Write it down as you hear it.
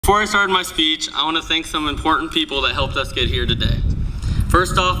Before I start my speech, I want to thank some important people that helped us get here today.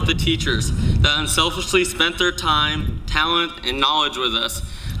 First off, the teachers that unselfishly spent their time, talent, and knowledge with us,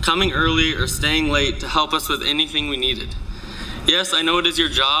 coming early or staying late to help us with anything we needed. Yes, I know it is your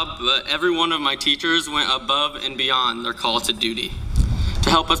job, but every one of my teachers went above and beyond their call to duty to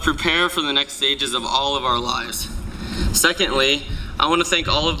help us prepare for the next stages of all of our lives. Secondly, I want to thank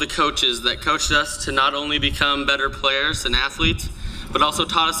all of the coaches that coached us to not only become better players and athletes, but also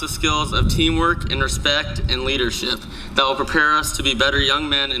taught us the skills of teamwork and respect and leadership that will prepare us to be better young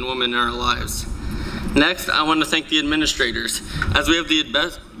men and women in our lives. Next, I want to thank the administrators, as we have the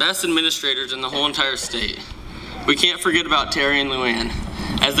best administrators in the whole entire state. We can't forget about Terry and Luann,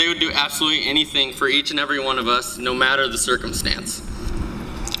 as they would do absolutely anything for each and every one of us, no matter the circumstance.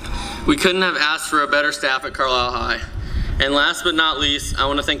 We couldn't have asked for a better staff at Carlisle High. And last but not least, I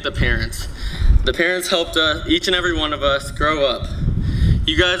want to thank the parents. The parents helped each and every one of us grow up.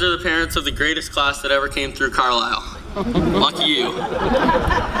 You guys are the parents of the greatest class that ever came through Carlisle. Lucky you.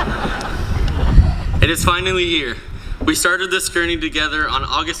 It is finally here. We started this journey together on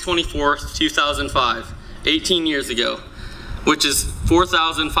August 24th, 2005, 18 years ago, which is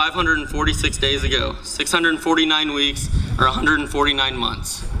 4,546 days ago, 649 weeks, or 149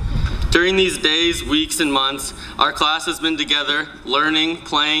 months. During these days, weeks, and months, our class has been together, learning,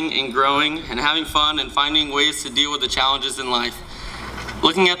 playing, and growing, and having fun and finding ways to deal with the challenges in life.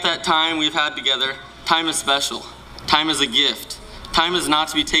 Looking at that time we've had together, time is special. Time is a gift. Time is not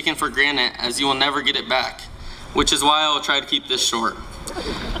to be taken for granted, as you will never get it back, which is why I will try to keep this short.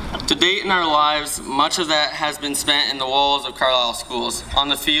 To date in our lives, much of that has been spent in the walls of Carlisle schools, on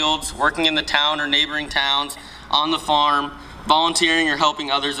the fields, working in the town or neighboring towns, on the farm, volunteering or helping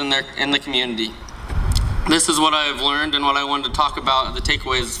others in the community. This is what I have learned and what I wanted to talk about, the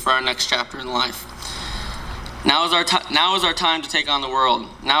takeaways for our next chapter in life. Now is our time to take on the world.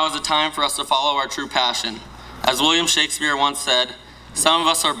 Now is the time for us to follow our true passion. As William Shakespeare once said, some of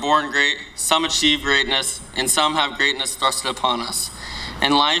us are born great, some achieve greatness, and some have greatness thrusted upon us.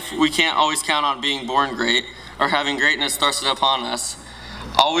 In life, we can't always count on being born great or having greatness thrusted upon us.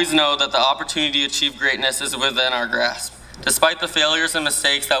 Always know that the opportunity to achieve greatness is within our grasp. Despite the failures and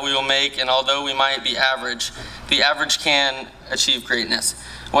mistakes that we will make, and although we might be average, the average can achieve greatness,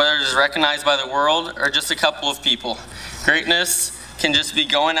 whether it is recognized by the world or just a couple of people. Greatness can just be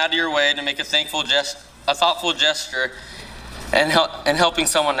going out of your way to make a thoughtful gesture and helping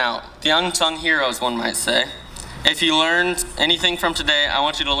someone out. The unsung heroes, one might say. If you learned anything from today, I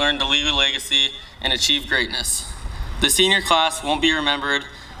want you to learn to leave a legacy and achieve greatness. The senior class won't be remembered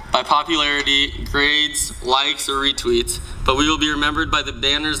by popularity, grades, likes, or retweets, but we will be remembered by the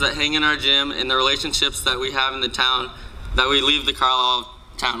banners that hang in our gym and the relationships that we have in the town that we leave the Carlisle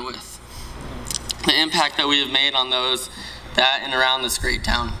town with. The impact that we have made on those that and around this great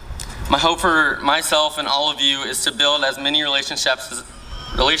town. My hope for myself and all of you is to build as many relationships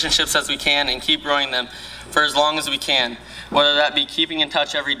as we can and keep growing them for as long as we can, whether that be keeping in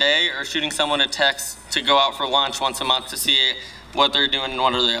touch every day or shooting someone a text to go out for lunch once a month to see what they're doing and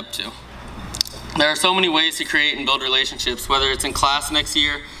what are they up to. There are so many ways to create and build relationships, whether it's in class next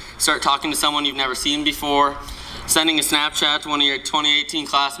year, start talking to someone you've never seen before, sending a Snapchat to one of your 2018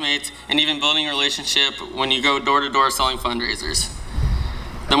 classmates, and even building a relationship when you go door to door selling fundraisers.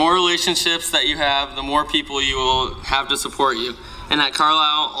 The more relationships that you have, the more people you will have to support you. And at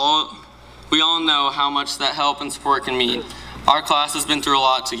Carlisle, we all know how much that help and support can mean. Our class has been through a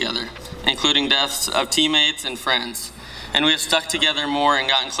lot together, including deaths of teammates and friends. And we have stuck together more and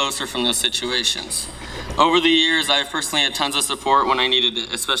gotten closer from those situations. Over the years, I've personally had tons of support when I needed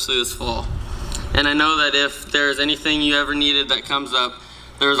it, especially this fall. And I know that if there's anything you ever needed that comes up,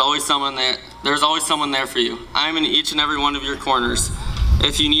 there's always someone there for you. I'm in each and every one of your corners.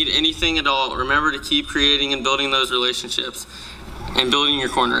 If you need anything at all, remember to keep creating and building those relationships and building your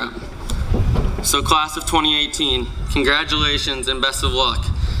corner up. So class of 2018, congratulations and best of luck.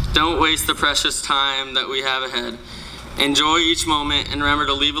 Don't waste the precious time that we have ahead. Enjoy each moment and remember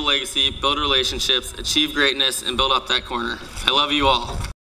to leave a legacy, build relationships, achieve greatness, and build up that corner. I love you all.